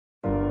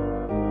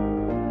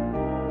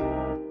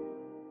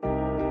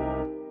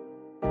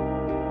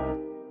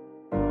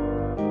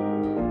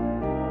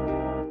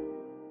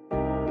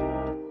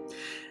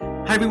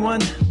Hi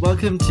everyone,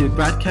 welcome to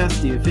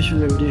Broadcast, the official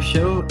radio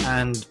show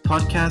and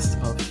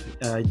podcast of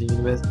the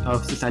University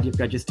of Society of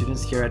Graduate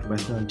Students here at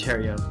Western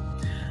Ontario.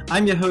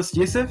 I'm your host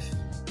Yusuf.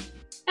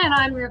 And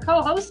I'm your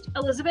co-host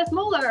Elizabeth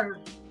Muller.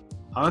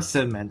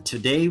 Awesome, and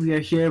today we are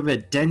here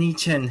with Denny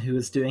Chen, who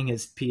is doing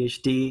his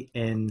PhD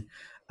in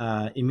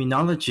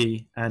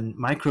immunology and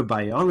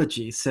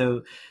microbiology.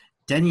 So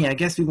Denny, I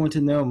guess we want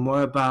to know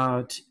more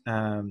about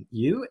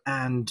you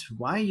and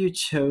why you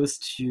chose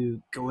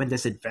to go in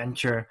this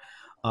adventure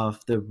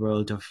of the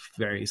world of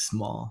very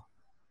small.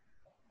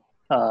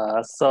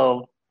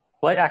 So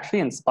what actually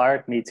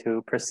inspired me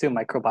to pursue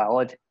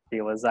microbiology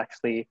was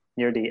actually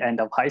near the end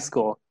of high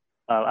school.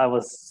 I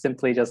was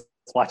simply just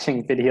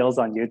watching videos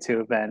on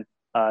YouTube, and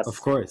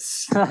of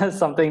course,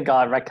 something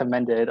got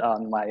recommended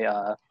on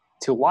my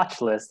to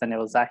watch list, and it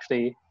was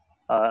actually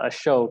a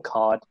show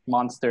called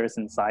Monsters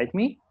Inside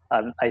Me.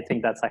 I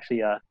think that's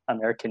actually an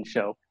American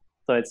show.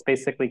 So it's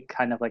basically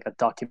kind of like a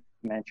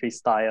documentary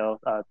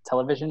style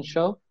television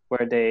show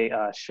where they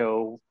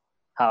show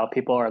how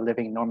people are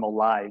living normal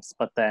lives,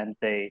 but then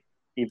they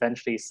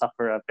eventually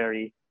suffer a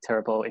very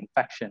terrible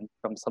infection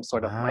from some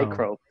sort of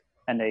microbe,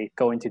 and they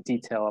go into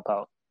detail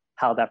about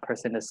how that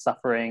person is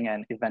suffering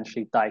and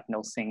eventually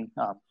diagnosing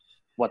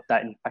what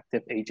that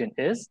infective agent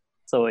is.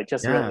 So it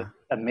just really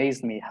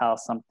amazed me how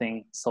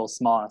something so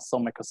small, so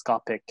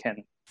microscopic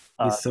can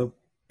be so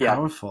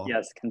powerful.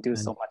 Yes, can do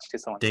so much to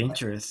someone.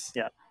 Dangerous.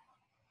 Yeah.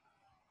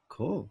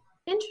 Cool.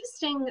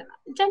 Interesting.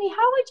 Denny,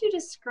 how would you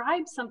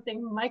describe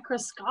something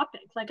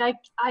microscopic? Like I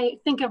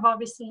think of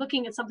obviously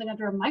looking at something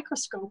under a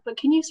microscope, but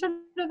can you sort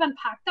of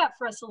unpack that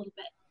for us a little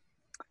bit?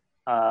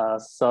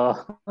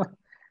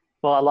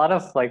 Well, a lot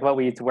of like what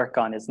we work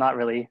on is not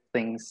really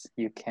things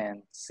you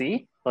can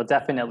see. Well,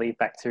 definitely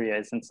bacteria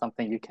isn't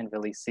something you can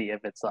really see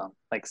if it's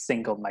like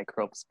single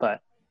microbes,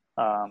 but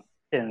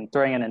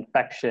during an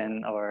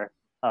infection or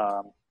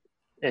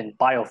in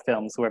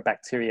biofilms where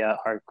bacteria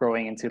are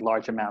growing into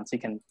large amounts, you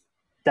can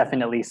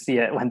definitely see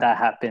it when that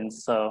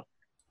happens. So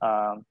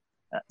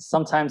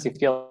sometimes you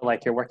feel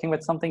like you're working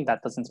with something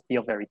that doesn't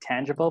feel very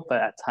tangible,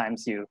 but at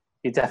times you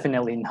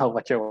definitely know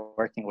what you're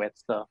working with.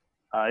 So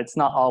it's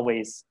not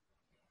always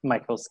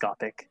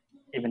microscopic,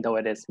 even though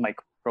it is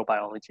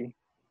microbiology.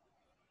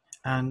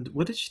 And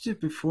what did you do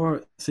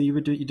before? So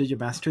you did your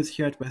master's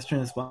here at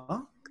Western as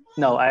well?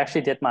 No, I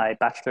actually did my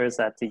bachelor's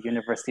at the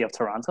University of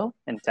Toronto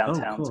in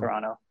downtown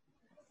Toronto.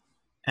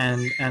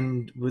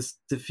 And was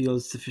the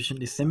field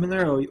sufficiently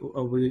similar,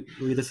 or were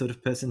you the sort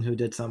of person who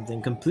did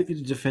something completely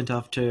different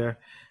after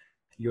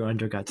your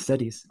undergrad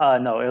studies?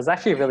 No, it was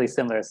actually really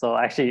similar. So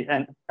I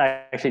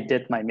actually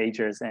did my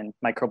majors in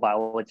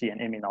microbiology and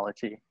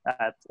immunology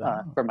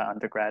for my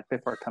undergrad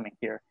before coming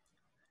here.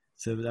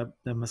 So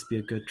that must be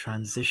a good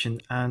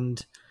transition.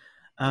 And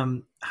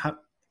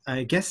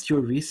I guess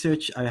your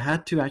research, I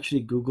had to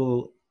actually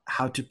Google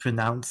how to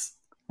pronounce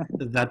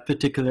that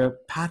particular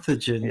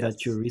pathogen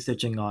that you're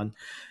researching on,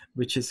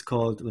 which is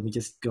called, let me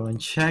just go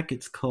and check,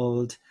 it's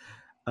called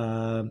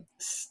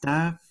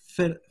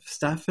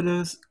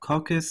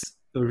Staphylococcus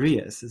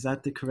aureus. Is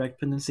that the correct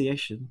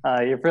pronunciation?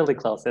 You're really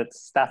close. It's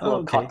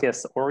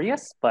Staphylococcus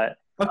aureus, but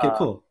okay,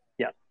 cool.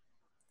 Yeah.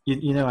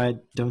 You know, I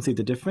don't see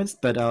the difference,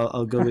 but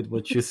I'll go with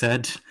what you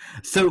said.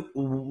 So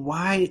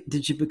why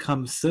did you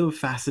become so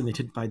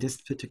fascinated by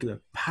this particular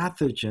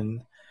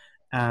pathogen?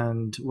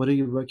 And what are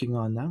you working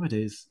on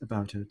nowadays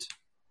about it?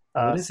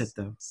 What is it,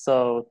 though?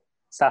 So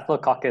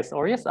Staphylococcus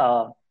aureus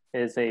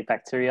is a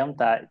bacterium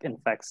that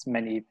infects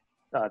many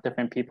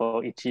different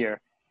people each year.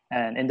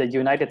 And in the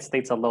United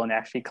States alone, it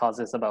actually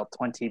causes about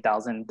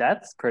 20,000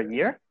 deaths per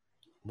year.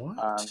 What?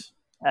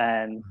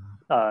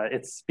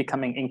 It's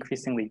becoming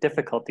increasingly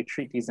difficult to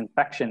treat these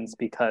infections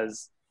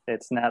because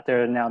there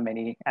are now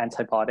many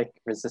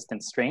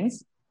antibiotic-resistant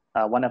strains.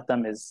 One of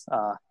them is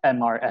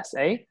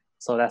MRSA.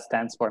 So that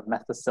stands for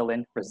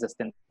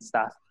methicillin-resistant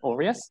Staph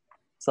aureus.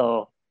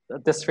 So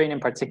this strain in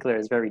particular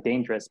is very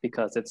dangerous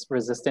because it's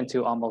resistant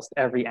to almost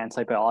every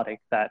antibiotic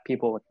that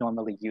people would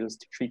normally use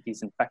to treat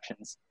these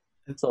infections.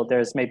 So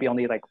there's maybe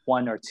only like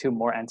one or two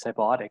more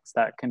antibiotics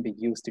that can be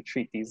used to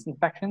treat these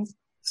infections.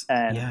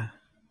 And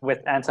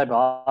with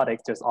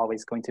antibiotics, there's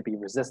always going to be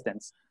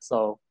resistance.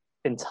 So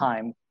in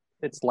time,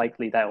 it's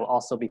likely that it will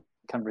also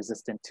become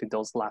resistant to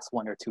those last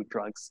one or two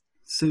drugs.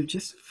 So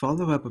just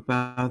follow up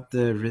about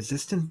the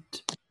resistance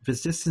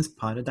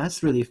part.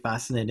 That's really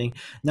fascinating.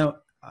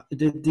 Now,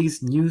 did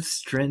these new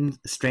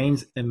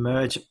strains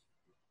emerge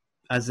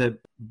as a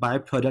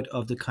byproduct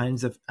of the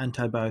kinds of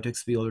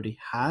antibiotics we already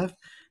have?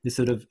 They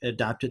sort of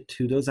adapted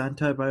to those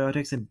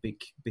antibiotics and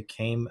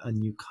became a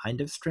new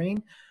kind of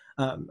strain.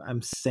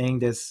 I'm saying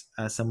this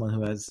as someone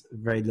who has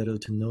very little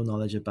to no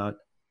knowledge about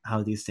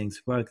how these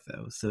things work,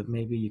 though. So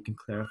maybe you can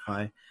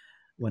clarify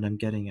what I'm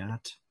getting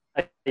at.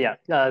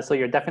 So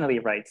you're definitely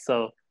right.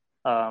 So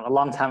a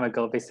long time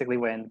ago, basically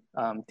when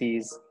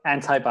these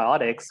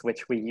antibiotics,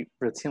 which we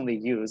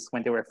routinely use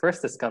when they were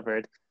first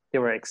discovered, they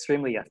were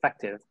extremely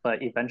effective,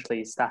 but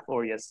eventually Staph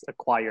aureus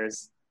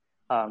acquires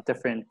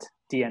different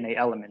DNA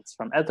elements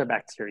from other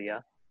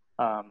bacteria.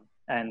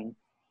 And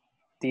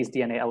these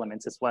DNA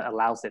elements is what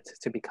allows it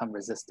to become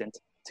resistant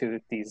to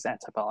these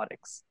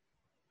antibiotics.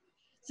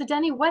 So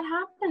Denny, what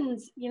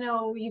happens,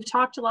 you've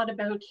talked a lot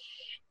about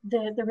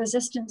the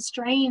resistant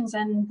strains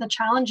and the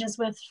challenges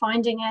with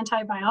finding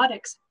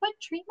antibiotics. What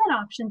treatment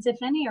options, if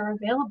any, are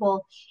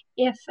available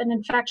if an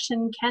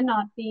infection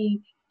cannot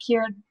be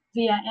cured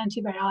via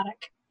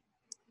antibiotic?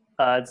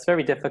 It's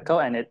very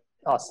difficult, and it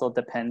also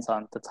depends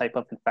on the type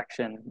of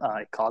infection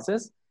it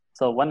causes.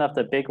 So one of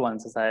the big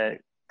ones is that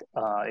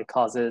it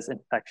causes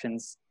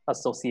infections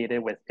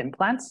associated with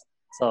implants.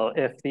 So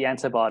if the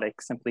antibiotic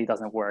simply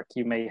doesn't work,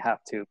 you may have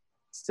to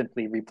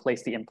simply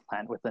replace the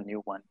implant with a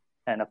new one.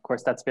 And of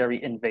course, that's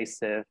very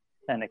invasive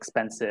and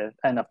expensive.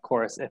 And of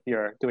course, if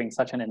you're doing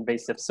such an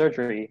invasive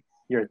surgery,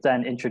 you're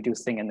then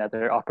introducing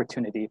another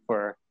opportunity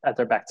for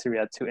other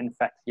bacteria to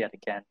infect yet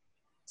again.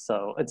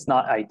 So it's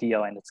not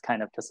ideal, and it's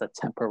kind of just a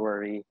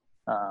temporary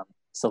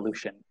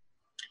solution.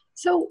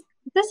 So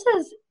this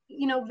is,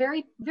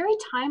 very, very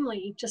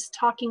timely, just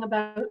talking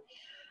about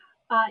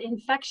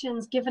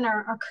infections given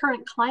our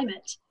current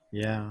climate.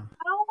 Yeah.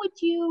 How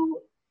would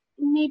you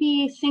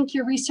maybe think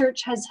your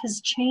research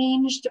has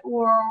changed,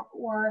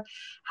 or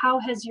how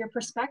has your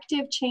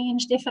perspective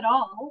changed, if at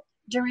all,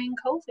 during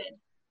COVID?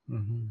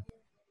 Mm-hmm.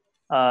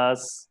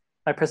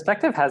 My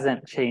perspective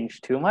hasn't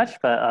changed too much,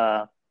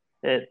 but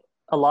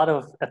a lot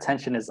of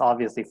attention is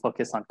obviously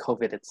focused on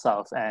COVID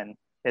itself, and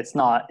it's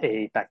not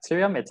a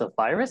bacterium, it's a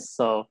virus.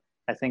 So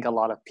I think a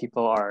lot of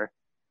people are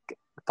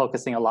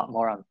focusing a lot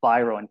more on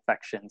viral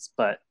infections,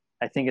 but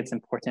I think it's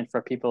important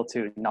for people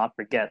to not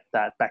forget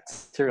that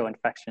bacterial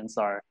infections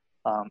are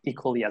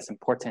equally as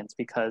important,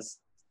 because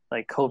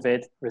like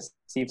COVID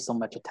received so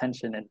much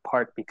attention in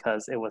part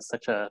because it was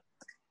it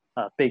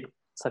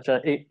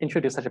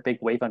introduced such a big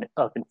wave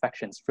of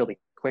infections really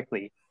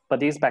quickly. But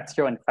these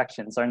bacterial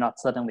infections are not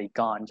suddenly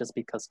gone just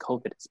because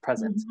COVID is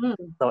present.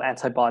 Mm-hmm. So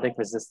antibiotic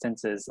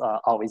resistance is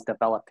always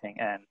developing.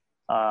 And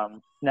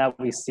now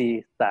we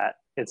see that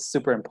it's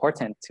super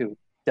important to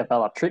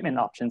develop treatment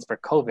options for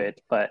COVID,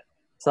 but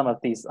some of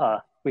these,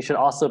 we should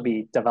also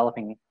be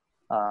developing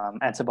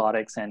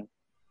antibiotics and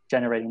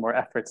generating more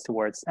efforts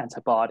towards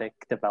antibiotic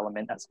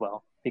development as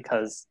well,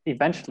 because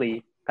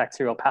eventually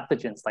bacterial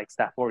pathogens like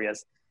Staph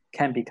aureus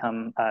can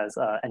become as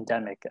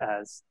endemic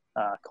as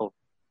COVID.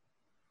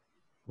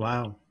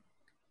 Wow.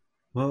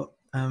 Well,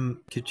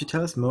 could you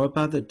tell us more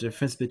about the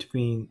difference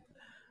between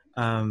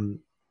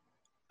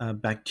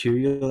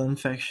bacterial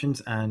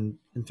infections and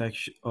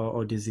infection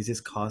or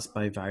diseases caused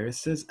by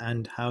viruses,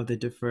 and how they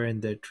differ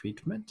in their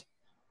treatment?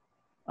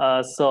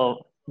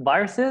 So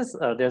viruses,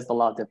 there's a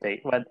lot of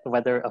debate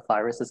whether a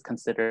virus is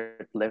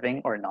considered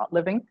living or not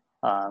living.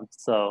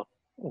 So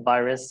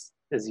virus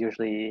is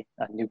usually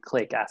a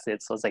nucleic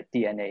acid, so it's like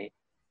DNA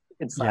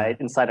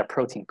inside a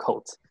protein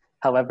coat.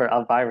 However,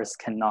 a virus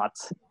cannot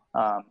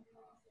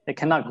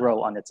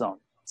grow on its own.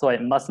 So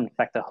it must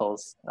infect a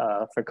host.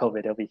 For COVID,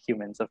 it'll be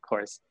humans, of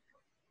course.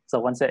 So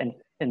once it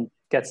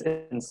gets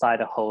inside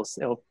a host,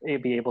 it'll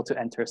be able to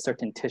enter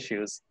certain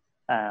tissues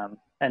and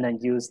then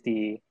use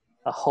a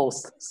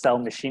host cell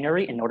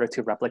machinery in order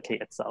to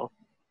replicate itself.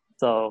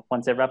 So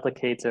once it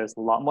replicates, there's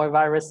a lot more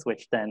virus,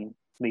 which then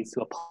leads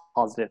to a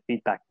positive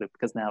feedback loop,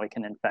 because now it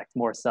can infect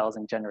more cells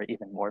and generate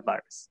even more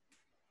virus.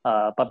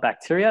 But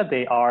bacteria,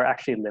 they are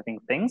actually living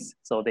things.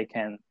 So they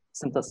can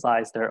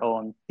synthesize their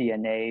own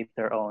DNA,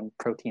 their own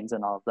proteins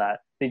and all of that.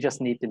 They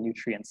just need the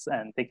nutrients,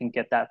 and they can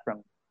get that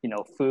from,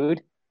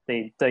 food.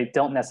 They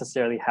don't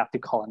necessarily have to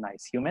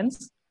colonize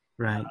humans.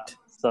 Right.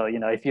 So,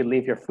 if you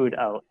leave your food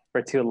out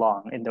for too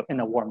long in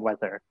the warm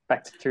weather,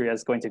 bacteria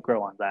is going to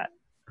grow on that.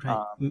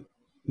 Right.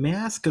 May I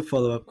ask a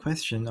follow-up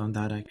question on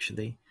that,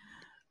 actually?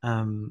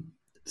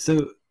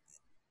 So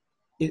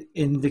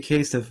in the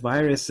case of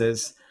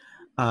viruses,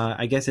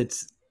 I guess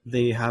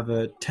they have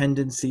a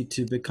tendency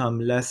to become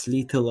less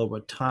lethal over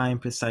time,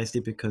 precisely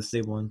because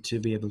they want to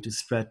be able to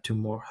spread to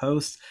more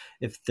hosts.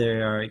 If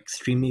they are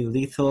extremely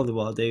lethal,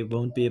 well, they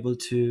won't be able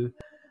to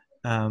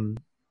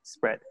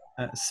spread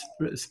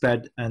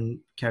and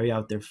carry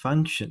out their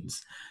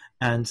functions.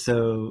 And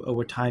so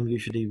over time,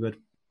 usually what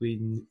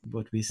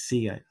we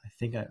see, I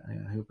think I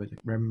hope I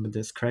remember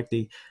this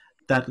correctly,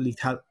 that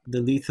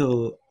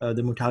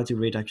the mortality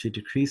rate actually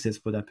decreases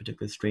for that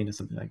particular strain or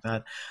something like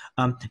that.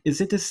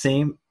 Is it the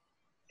same?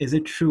 Is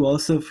it true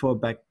also for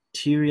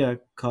bacteria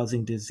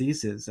causing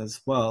diseases as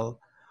well,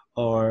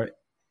 or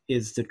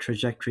is the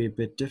trajectory a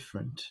bit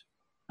different?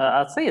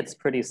 I'd say it's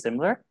pretty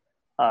similar.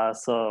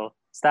 So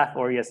Staph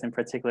aureus in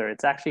particular,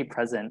 it's actually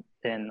present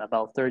in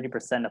about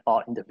 30% of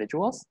all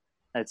individuals.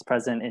 It's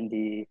present in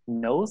the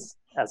nose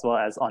as well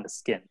as on the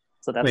skin.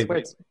 So that's where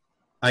it's...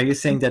 Are you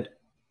saying that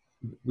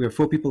we're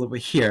 4 people over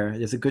here,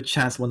 there's a good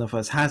chance one of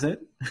us has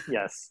it?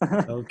 Yes.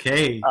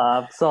 Okay.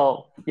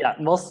 So yeah,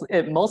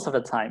 most of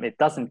the time it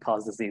doesn't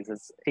cause disease.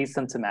 It's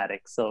asymptomatic,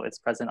 so it's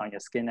present on your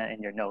skin and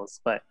in your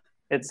nose. But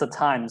it's the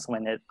times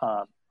when it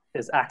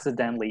is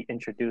accidentally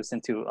introduced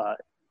into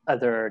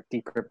other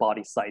deeper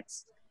body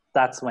sites.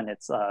 That's when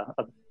it's a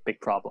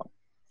big problem.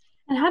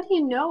 And how do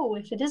you know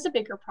if it is a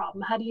bigger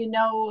problem? How do you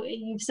know?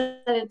 You've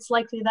said it's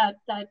likely that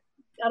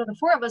out of the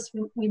four of us,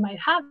 we might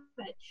have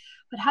it.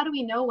 But how do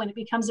we know when it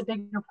becomes a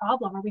bigger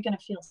problem? Are we going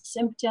to feel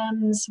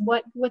symptoms?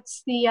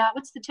 What's the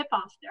tip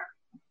off there?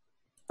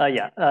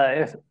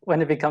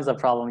 When it becomes a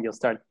problem, you'll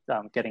start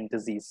getting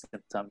disease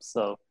symptoms.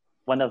 So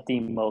one of the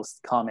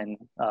most common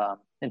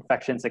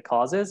infections it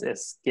causes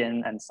is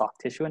skin and soft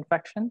tissue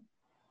infection.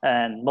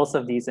 And most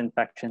of these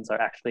infections are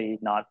actually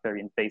not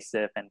very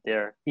invasive and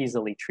they're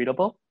easily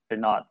treatable. They're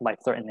not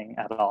life-threatening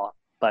at all,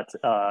 but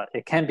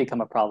it can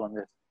become a problem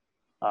if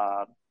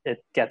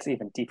it gets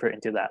even deeper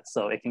into that.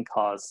 So it can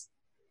cause,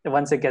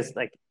 once it gets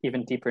like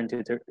even deeper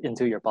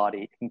into your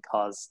body, it can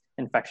cause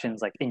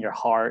infections like in your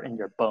heart, in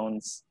your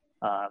bones.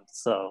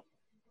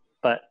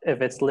 But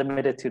if it's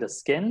limited to the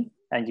skin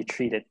and you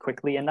treat it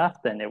quickly enough,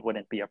 then it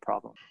wouldn't be a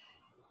problem.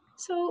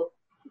 So,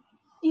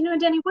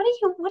 Denny, what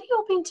are you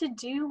hoping to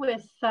do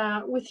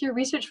with your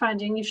research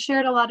finding? You've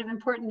shared a lot of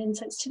important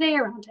insights today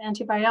around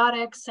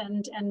antibiotics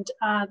and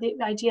the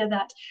idea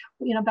that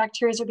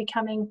bacteria are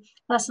becoming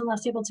less and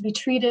less able to be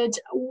treated.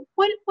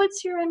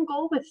 What's your end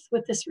goal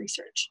with this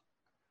research?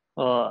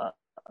 Well,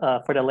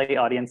 for the lay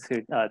audience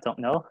who don't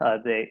know,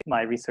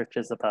 my research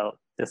is about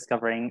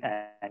discovering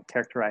and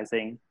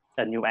characterizing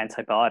a new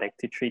antibiotic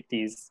to treat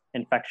these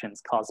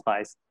infections caused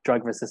by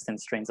drug-resistant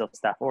strains of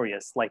Staph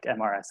aureus, like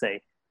MRSA.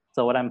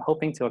 So what I'm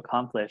hoping to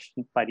accomplish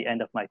by the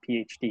end of my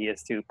PhD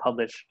is to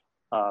publish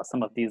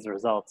some of these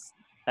results.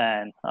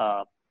 And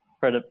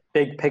for the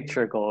big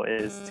picture goal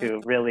is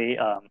to really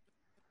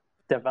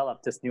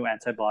develop this new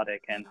antibiotic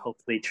and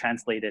hopefully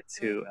translate it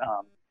to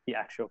the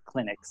actual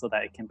clinic so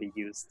that it can be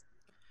used.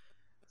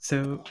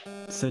 So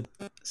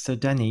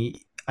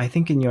Danny, I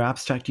think in your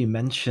abstract you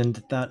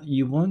mentioned that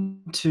you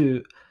want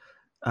to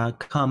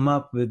come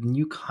up with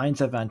new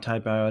kinds of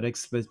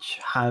antibiotics which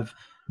have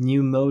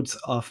new modes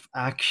of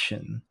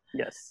action.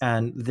 Yes.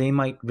 And they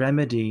might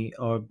remedy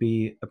or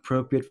be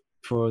appropriate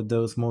for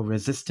those more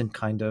resistant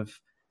kind of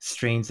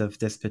strains of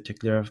this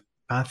particular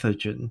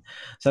pathogen.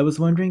 So I was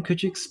wondering,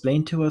 could you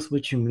explain to us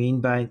what you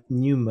mean by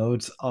new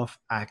modes of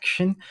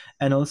action?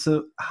 And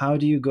also, how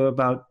do you go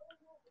about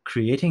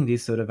creating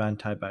these sort of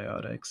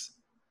antibiotics?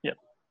 Yep.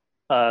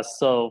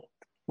 So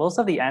most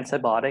of the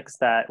antibiotics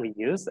that we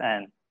use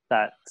and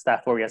that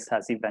Staph aureus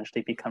has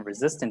eventually become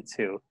resistant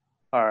to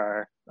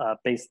are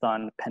based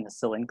on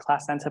penicillin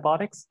class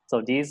antibiotics.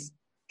 So these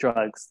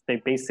drugs,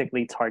 they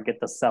basically target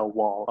the cell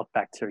wall of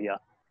bacteria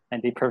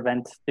and they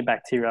prevent the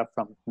bacteria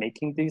from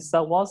making these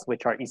cell walls,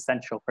 which are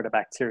essential for the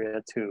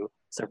bacteria to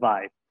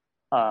survive.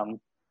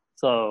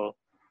 So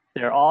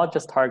they're all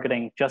just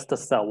targeting just the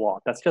cell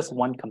wall. That's just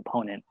one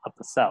component of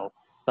the cell,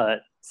 but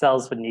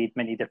cells would need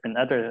many different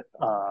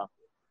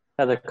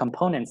other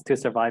components to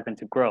survive and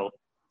to grow.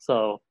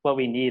 So what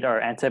we need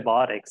are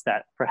antibiotics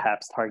that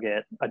perhaps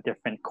target a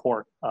different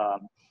core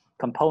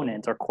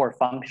component or core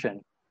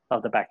function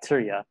of the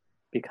bacteria,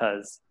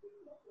 because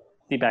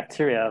the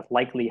bacteria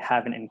likely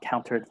haven't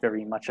encountered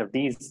very much of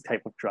these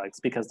type of drugs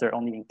because they're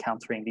only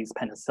encountering these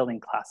penicillin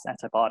class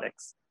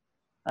antibiotics.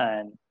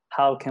 And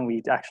how can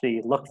we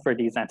actually look for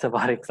these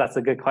antibiotics? That's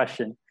a good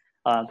question.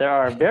 There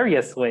are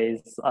various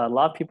ways. A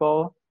lot of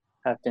people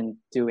have been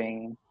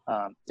doing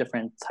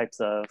different types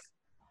of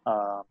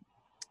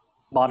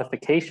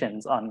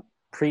modifications on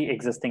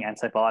pre-existing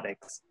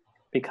antibiotics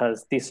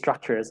because these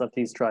structures of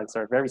these drugs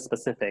are very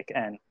specific,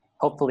 and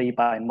hopefully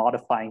by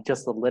modifying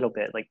just a little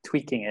bit, like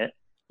tweaking it,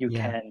 you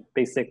can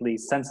basically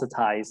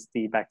sensitize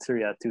the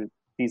bacteria to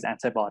these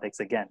antibiotics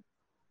again.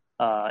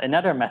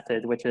 Another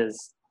method, which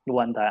is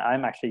one that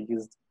I'm actually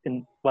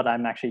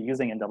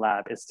using in the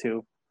lab, is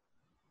to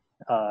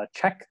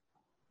check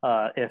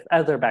if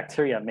other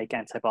bacteria make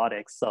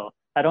antibiotics. So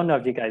I don't know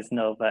if you guys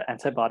know, but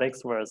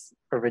antibiotics was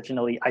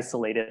originally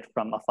isolated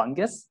from a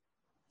fungus.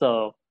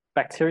 So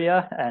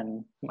bacteria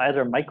and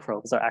other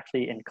microbes are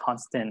actually in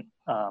constant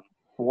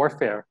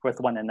warfare with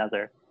one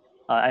another.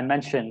 I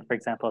mentioned, for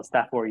example,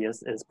 Staph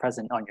aureus is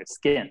present on your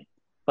skin,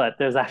 but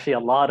there's actually a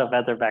lot of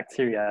other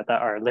bacteria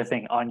that are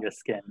living on your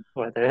skin,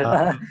 whether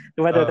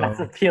that's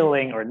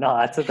appealing or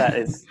not. That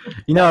is.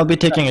 I'll be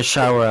taking a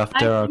shower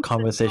after our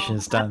conversation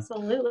is done.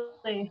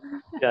 Absolutely.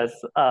 Yes.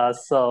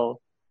 So,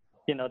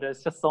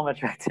 there's just so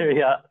much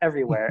bacteria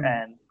everywhere,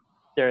 and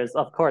there's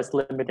of course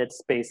limited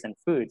space in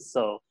food.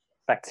 So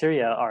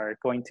bacteria are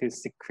going to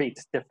secrete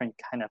different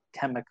kind of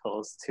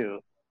chemicals to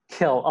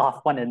kill off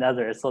one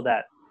another so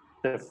that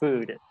the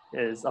food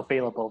is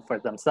available for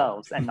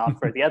themselves and not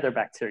for the other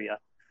bacteria.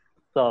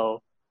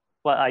 So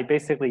what I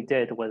basically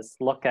did was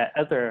look at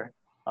other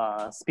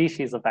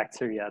species of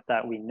bacteria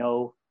that we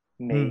know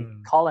may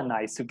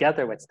colonize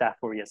together with Staph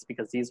aureus,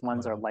 because these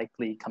ones are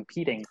likely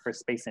competing for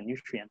space and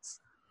nutrients.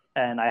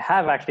 And I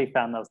have actually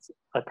found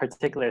a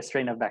particular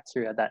strain of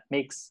bacteria that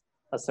makes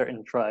a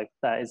certain drug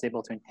that is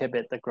able to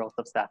inhibit the growth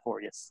of Staph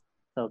aureus.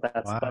 So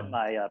that's what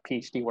my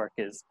PhD work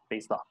is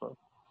based off of.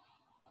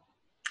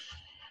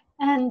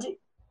 And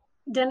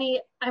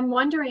Denny, I'm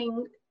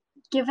wondering,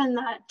 given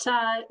that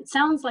it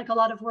sounds like a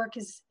lot of work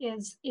is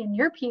in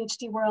your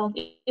PhD world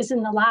is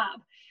in the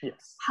lab,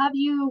 Yes. Have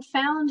you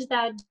found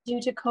that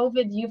due to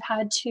COVID, you've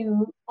had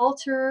to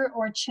alter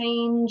or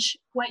change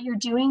what you're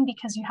doing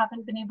because you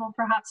haven't been able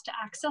perhaps to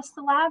access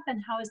the lab?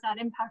 And how has that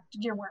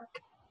impacted your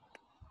work?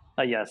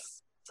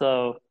 Yes.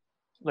 So,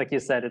 like you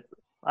said,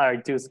 I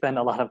do spend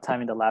a lot of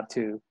time in the lab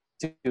to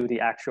do the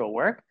actual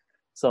work.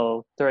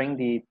 So during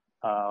the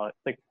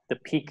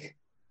peak,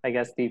 I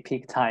guess the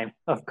peak time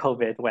of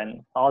COVID,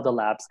 when all the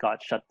labs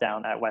got shut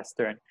down at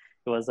Western,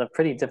 it was a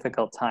pretty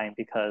difficult time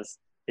because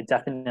it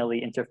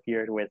definitely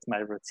interfered with my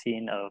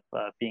routine of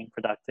being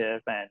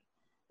productive. And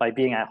by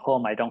being at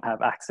home, I don't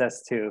have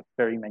access to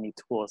very many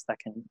tools that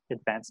can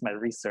advance my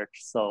research.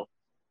 So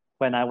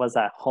when I was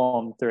at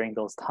home during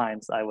those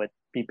times, I would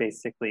be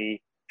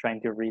basically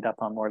trying to read up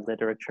on more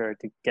literature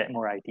to get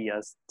more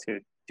ideas to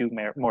do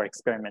more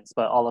experiments.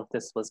 But all of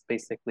this was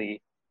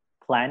basically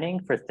planning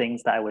for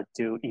things that I would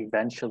do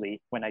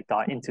eventually when I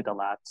got into the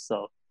lab.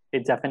 So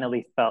it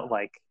definitely felt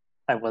like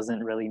I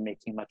wasn't really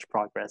making much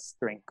progress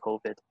during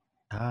COVID.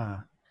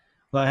 Ah,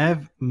 well, I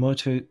have more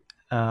to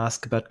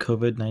ask about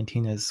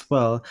COVID-19 as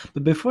well.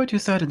 But before I do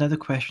start, another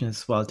question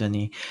as well,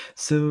 Denny.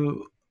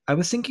 So I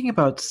was thinking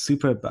about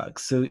superbugs.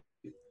 So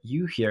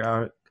you here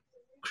are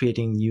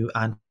creating new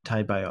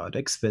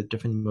antibiotics with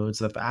different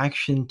modes of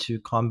action to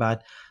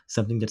combat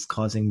something that's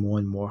causing more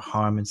and more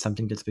harm and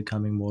something that's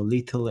becoming more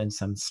lethal in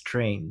some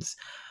strains.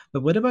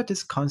 But what about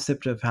this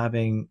concept of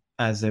having,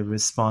 as a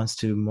response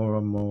to more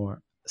and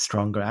more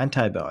stronger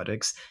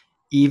antibiotics,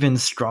 even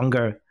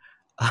stronger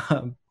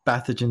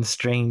pathogen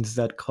strains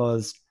that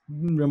cause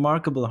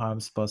remarkable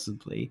harms,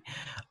 possibly?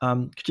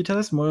 Could you tell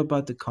us more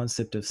about the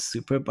concept of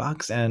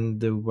superbugs and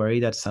the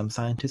worry that some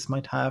scientists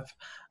might have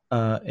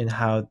in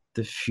how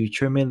the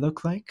future may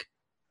look like?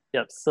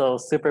 Yep. So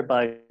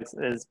superbugs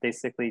is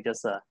basically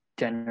just a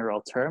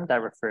general term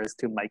that refers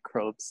to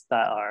microbes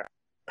that are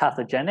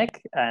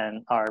pathogenic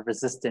and are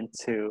resistant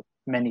to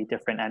many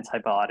different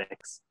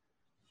antibiotics.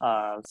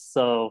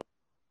 So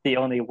the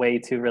only way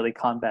to really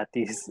combat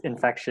these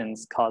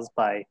infections caused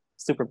by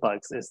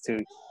superbugs is to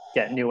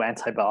get new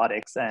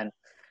antibiotics. And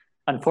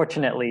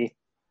unfortunately,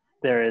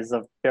 there is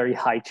a very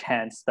high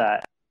chance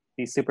that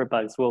these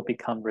superbugs will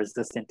become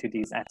resistant to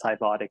these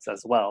antibiotics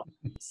as well.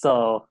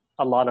 So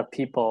a lot of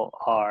people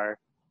are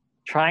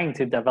trying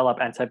to develop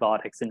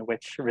antibiotics in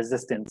which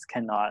resistance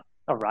cannot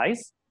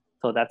arise.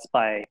 So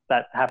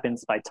that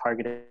happens by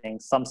targeting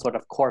some sort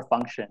of core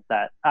function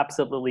that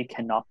absolutely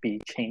cannot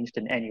be changed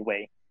in any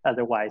way.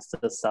 Otherwise,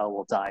 the cell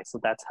will die. So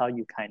that's how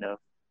you kind of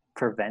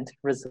prevent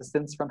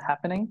resistance from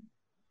happening.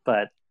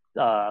 But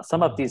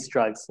some of these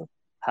drugs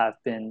have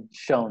been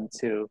shown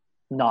to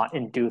not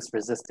induce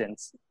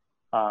resistance,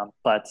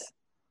 but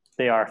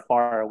they are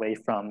far away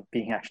from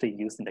being actually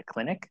used in the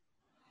clinic.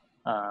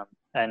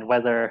 And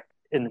whether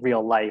in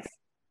real life,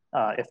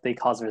 if they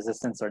cause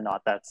resistance or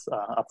not, that's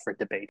up for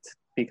debate,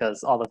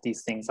 because all of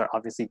these things are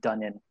obviously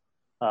done in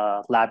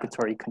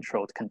laboratory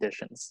controlled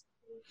conditions.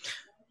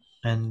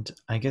 And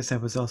I guess I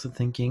was also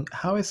thinking,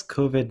 how has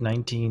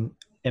COVID-19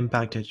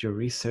 impacted your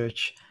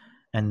research,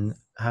 and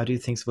how do you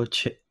think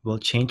will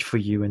change for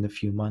you in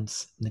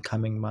the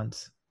coming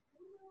months?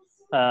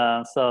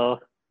 So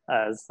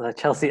as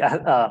Chelsea,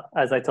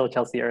 as I told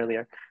Chelsea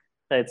earlier,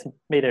 it's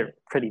made it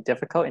pretty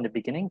difficult in the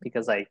beginning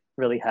because I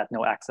really had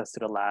no access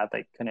to the lab.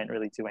 I couldn't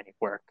really do any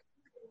work.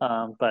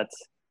 But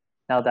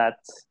now that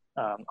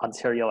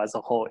Ontario as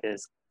a whole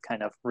is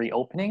kind of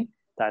reopening,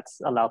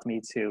 that's allowed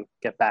me to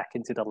get back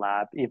into the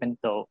lab, even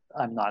though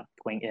I'm not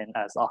going in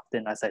as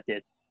often as I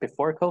did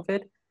before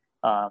COVID.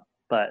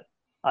 But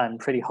I'm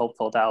pretty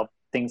hopeful that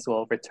things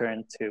will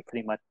return to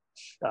pretty much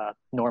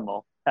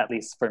normal, at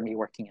least for me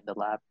working in the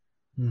lab.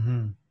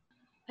 Mm-hmm.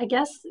 I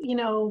guess,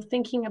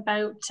 thinking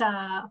about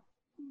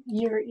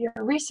your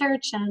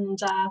research and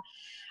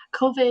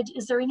COVID,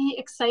 is there any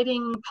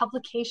exciting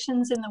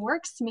publications in the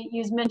works?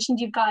 You mentioned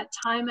you've got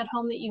time at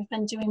home that you've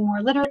been doing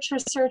more literature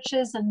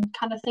searches and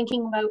kind of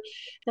thinking about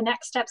the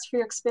next steps for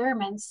your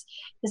experiments.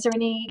 Is there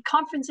any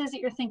conferences that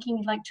you're thinking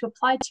you'd like to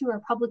apply to,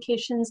 or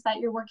publications that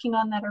you're working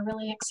on that are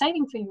really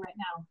exciting for you right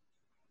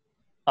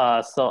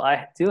now? So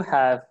I do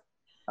have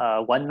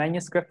one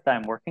manuscript that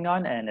I'm working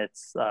on, and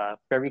it's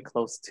very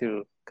close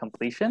to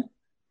completion.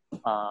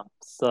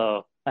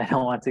 So I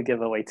don't want to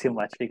give away too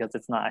much because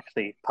it's not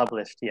actually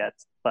published yet.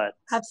 But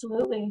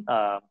absolutely,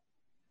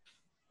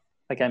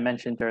 like I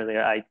mentioned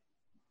earlier, I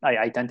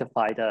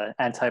identified an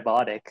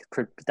antibiotic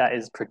that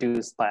is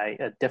produced by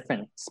a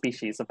different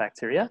species of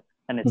bacteria,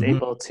 and it's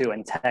able to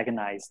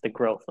antagonize the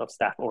growth of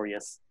Staph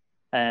aureus.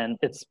 And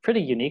it's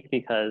pretty unique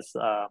because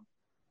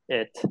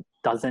it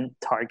doesn't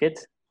target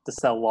the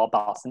cell wall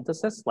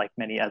biosynthesis like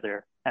many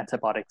other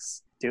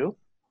antibiotics do.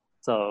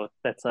 So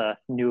that's a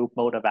new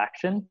mode of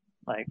action,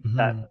 like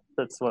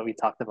that's what we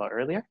talked about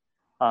earlier.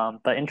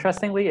 But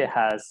interestingly, it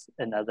has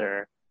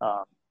another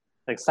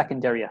like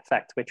secondary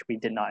effect, which we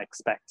did not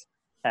expect.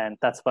 And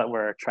that's what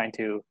we're trying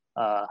to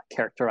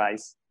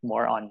characterize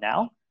more on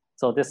now.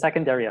 So this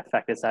secondary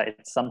effect is that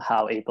it's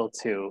somehow able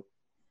to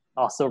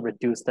also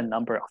reduce the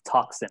number of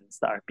toxins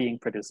that are being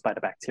produced by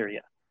the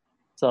bacteria.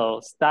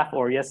 So Staph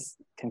aureus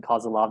can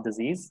cause a lot of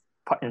disease,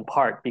 in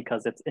part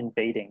because it's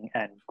invading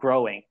and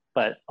growing,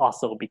 but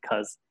also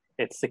because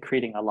it's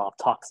secreting a lot of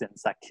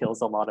toxins that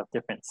kills a lot of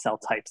different cell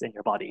types in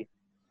your body.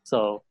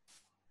 So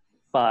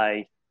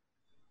by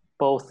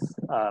both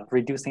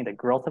reducing the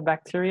growth of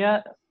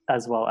bacteria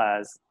as well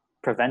as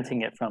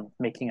preventing it from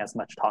making as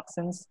much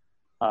toxins,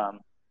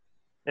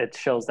 it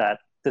shows that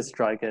this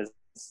drug is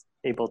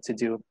able to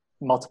do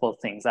multiple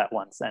things at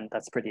once, and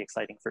that's pretty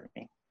exciting for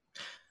me.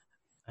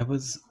 I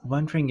was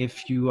wondering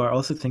if you are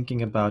also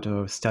thinking about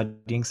or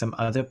studying some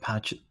other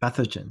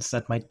pathogens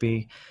that might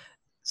be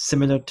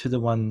similar to the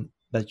one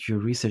that you're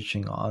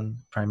researching on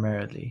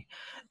primarily,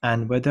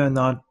 and whether or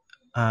not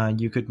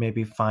you could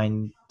maybe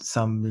find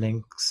some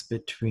links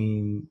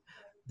between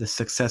the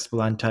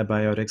successful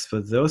antibiotics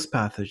for those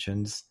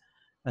pathogens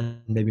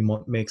and maybe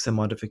make some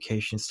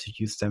modifications to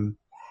use them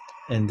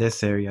in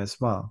this area as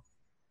well.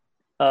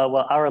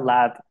 Well, our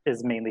lab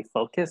is mainly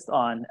focused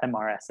on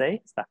MRSA,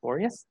 Staph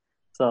aureus.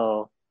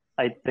 So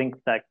I think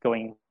that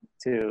going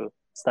to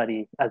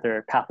study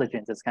other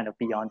pathogens is kind of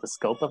beyond the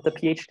scope of the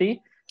PhD.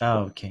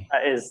 Oh, okay.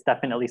 That is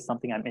definitely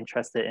something I'm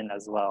interested in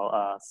as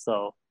well.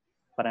 So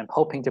what I'm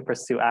hoping to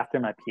pursue after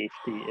my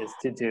PhD is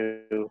to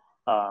do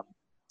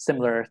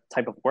similar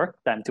type of work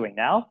that I'm doing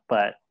now,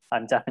 but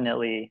I'm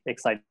definitely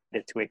excited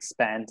to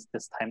expand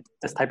this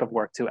type of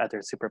work to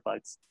other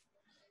superbugs.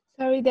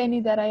 Sorry,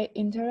 Danny, that I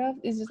interrupt.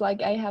 It's just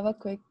like I have a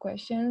quick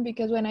question,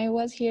 because when I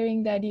was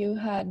hearing that you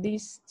had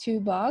these two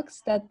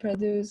bugs that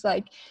produce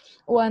like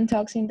one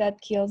toxin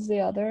that kills the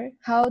other,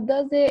 how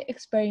does the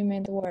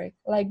experiment work?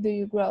 Like, do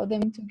you grow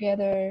them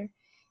together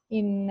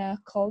in a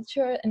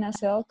culture, in a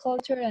cell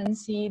culture, and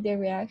see the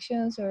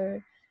reactions?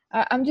 Or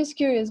I'm just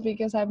curious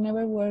because I've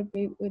never worked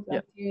with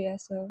bacteria.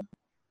 So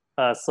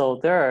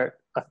there are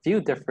a few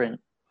different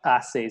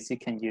assays you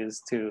can use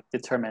to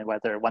determine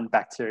whether one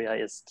bacteria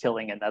is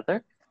killing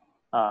another.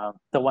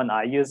 The one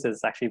I use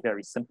is actually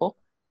very simple.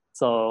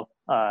 So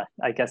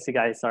I guess you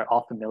guys are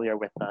all familiar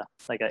with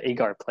like an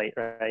agar plate,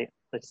 right?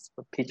 It's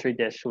a petri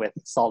dish with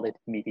solid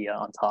media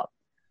on top.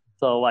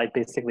 So what I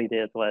basically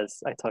did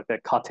was I took a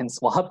cotton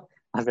swab,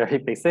 a very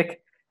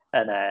basic,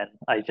 and then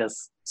I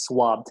just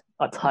swabbed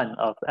a ton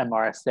of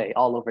MRSA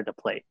all over the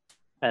plate.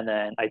 And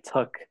then I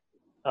took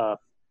a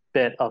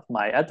bit of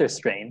my other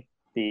strain,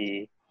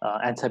 the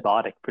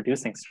antibiotic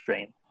producing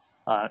strain.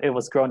 It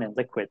was grown in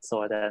liquid,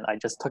 so then I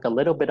just took a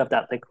little bit of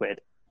that liquid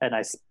and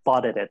I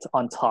spotted it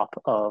on top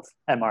of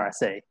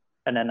MRSA,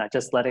 and then I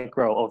just let it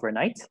grow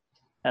overnight.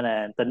 And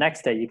then the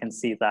next day you can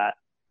see that,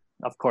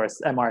 of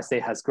course,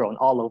 MRSA has grown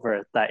all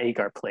over that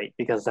agar plate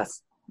because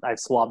I've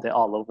swabbed it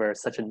all over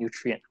such a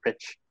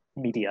nutrient-rich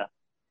media.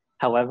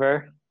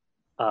 However,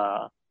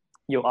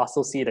 you'll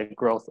also see the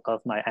growth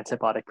of my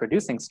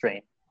antibiotic-producing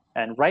strain,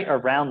 and right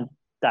around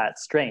that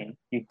strain,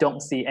 you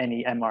don't see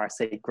any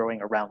MRSA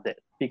growing around it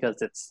because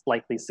it's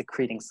likely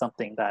secreting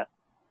something that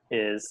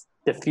is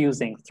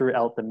diffusing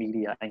throughout the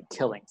media and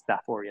killing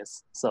Staph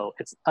aureus. So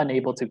it's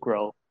unable to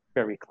grow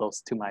very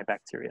close to my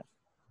bacteria.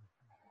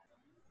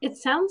 It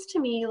sounds to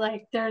me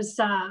like there's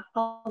a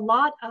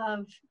lot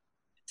of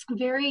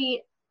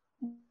very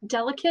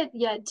delicate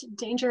yet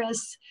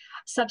dangerous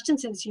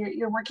substances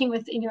you're working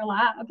with in your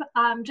lab.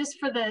 Just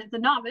for the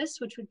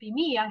novice, which would be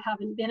me, I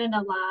haven't been in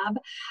a lab.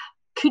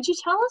 Could you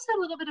tell us a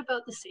little bit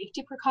about the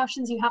safety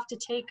precautions you have to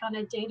take on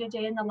a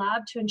day-to-day in the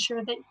lab to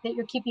ensure that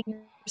you're keeping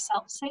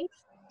yourself safe?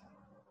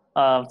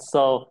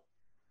 So,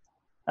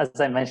 as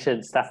I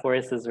mentioned, Staph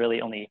aureus is really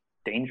only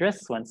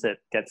dangerous once it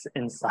gets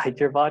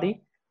inside your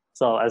body.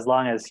 So as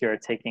long as you're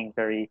taking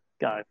very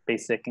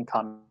basic and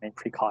common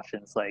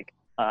precautions like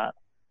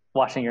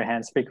washing your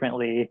hands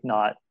frequently,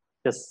 not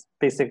just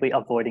basically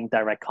avoiding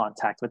direct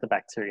contact with the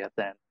bacteria,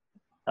 then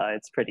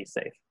it's pretty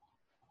safe.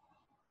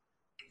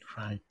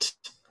 Right.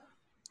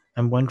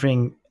 I'm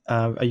wondering,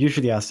 I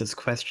usually ask this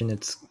question,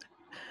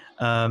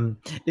 do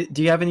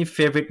you have any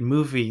favorite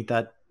movie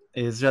that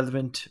is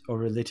relevant or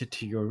related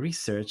to your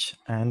research,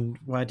 and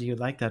why do you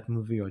like that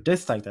movie or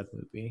dislike that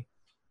movie?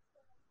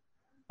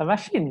 I'm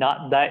actually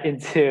not that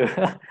into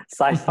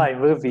sci-fi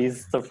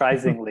movies,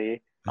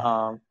 surprisingly,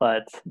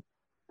 but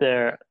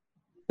the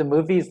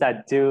movies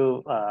that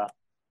do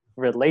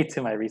relate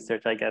to my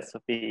research, I guess,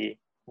 would be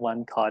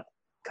one called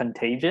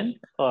Contagion.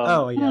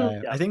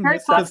 Yeah. I think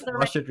most of us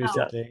watched it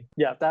recently.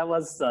 Yeah, that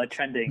was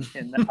trending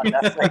on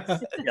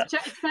Netflix. It's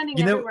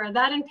trending everywhere.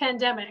 That and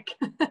Pandemic.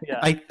 Yeah,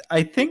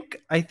 I think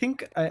I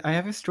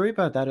have a story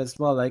about that as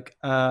well. Like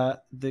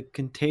the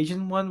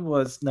Contagion one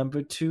was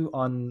 #2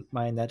 on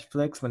my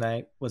Netflix when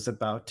I was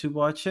about to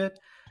watch it,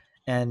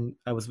 and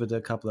I was with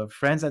a couple of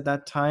friends at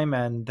that time,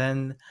 and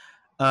then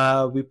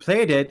we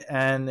played it,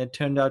 and it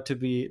turned out to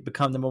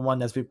become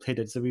 #1 as we played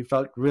it. So we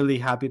felt really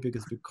happy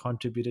because we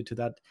contributed to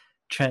that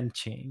trend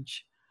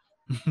change.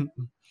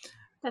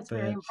 That's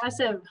very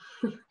impressive.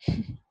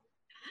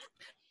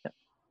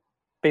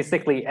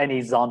 Basically,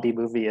 any zombie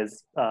movie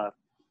is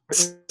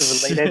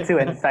related to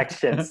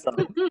infection. So.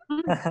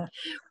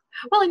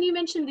 Well, and you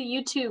mentioned the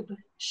YouTube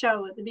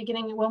show at the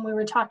beginning when we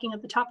were talking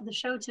at the top of the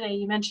show today.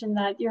 You mentioned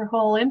that your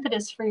whole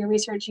impetus for your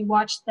research, you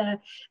watched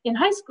in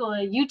high school,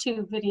 a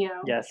YouTube video.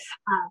 Yes.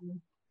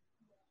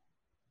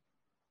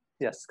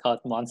 Yes, called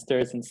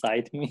Monsters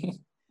Inside Me.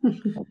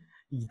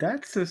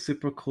 That's a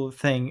super cool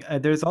thing.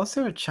 There's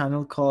also a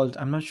channel called,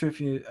 I'm not sure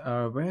if you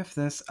are aware of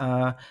this,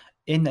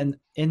 in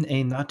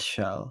a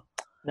Nutshell.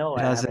 No,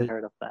 I haven't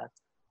heard of that.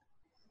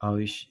 Oh,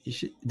 you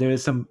should. There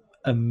is some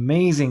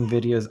amazing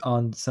videos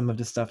on some of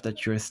the stuff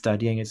that you're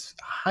studying. It's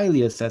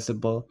highly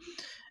accessible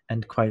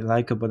and quite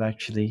likable,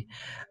 actually.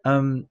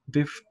 So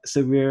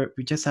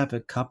we just have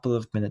a couple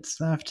of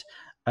minutes left.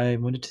 I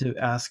wanted to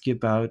ask you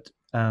about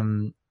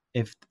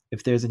if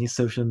there's any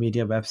social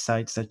media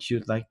websites that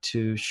you'd like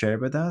to share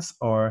with us,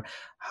 or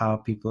how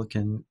people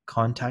can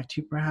contact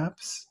you,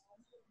 perhaps.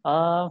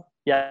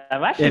 Yeah,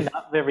 I'm actually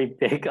not very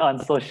big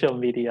on social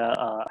media.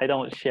 I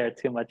don't share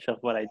too much of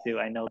what I do.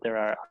 I know there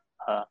are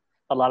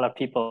a lot of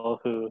people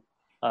who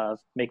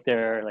make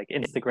their like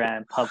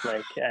Instagram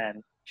public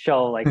and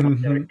show like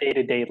what their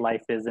day-to-day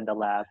life is in the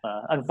lab.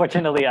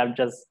 Unfortunately, I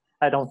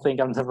don't think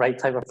I'm the right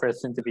type of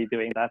person to be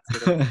doing that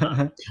sort of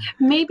stuff.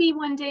 Maybe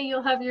one day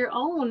you'll have your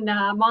own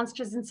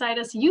Monsters Inside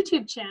Us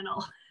YouTube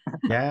channel.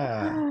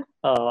 Yeah.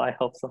 Oh, I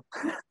hope so.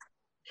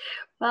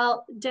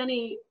 Well,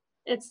 Denny,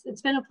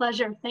 it's been a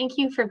pleasure. Thank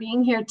you for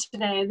being here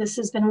today. This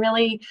has been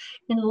really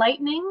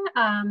enlightening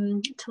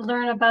to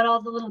learn about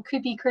all the little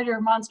creepy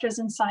critter monsters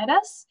inside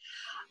us.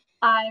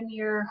 I'm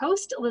your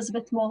host,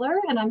 Elizabeth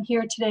Moeller, and I'm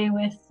here today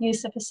with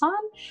Yusuf Hassan,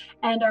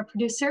 and our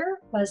producer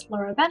was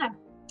Laura Benna.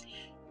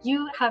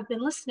 You have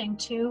been listening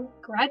to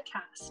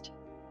GradCast,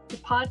 the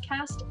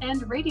podcast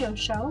and radio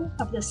show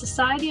of the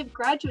Society of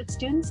Graduate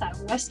Students at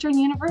Western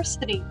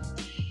University.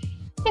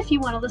 If you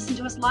want to listen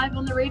to us live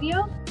on the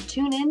radio,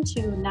 tune in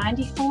to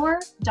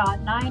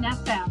 94.9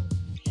 FM.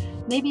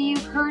 Maybe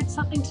you've heard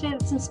something today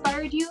that's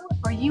inspired you,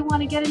 or you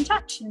want to get in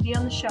touch and be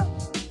on the show.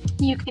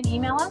 You can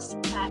email us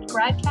at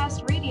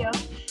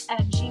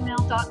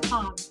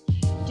gradcastradio@gmail.com.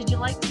 Did you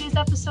like today's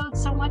episode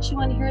so much you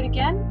want to hear it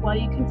again? Well,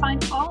 you can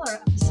find all our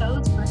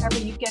episodes wherever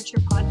you get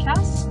your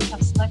podcasts. We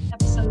have select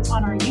episodes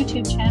on our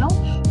YouTube channel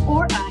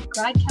or at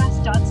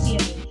gradcast.ca.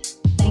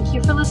 Thank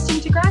you for listening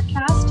to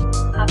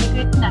GradCast. Have a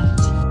good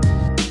night.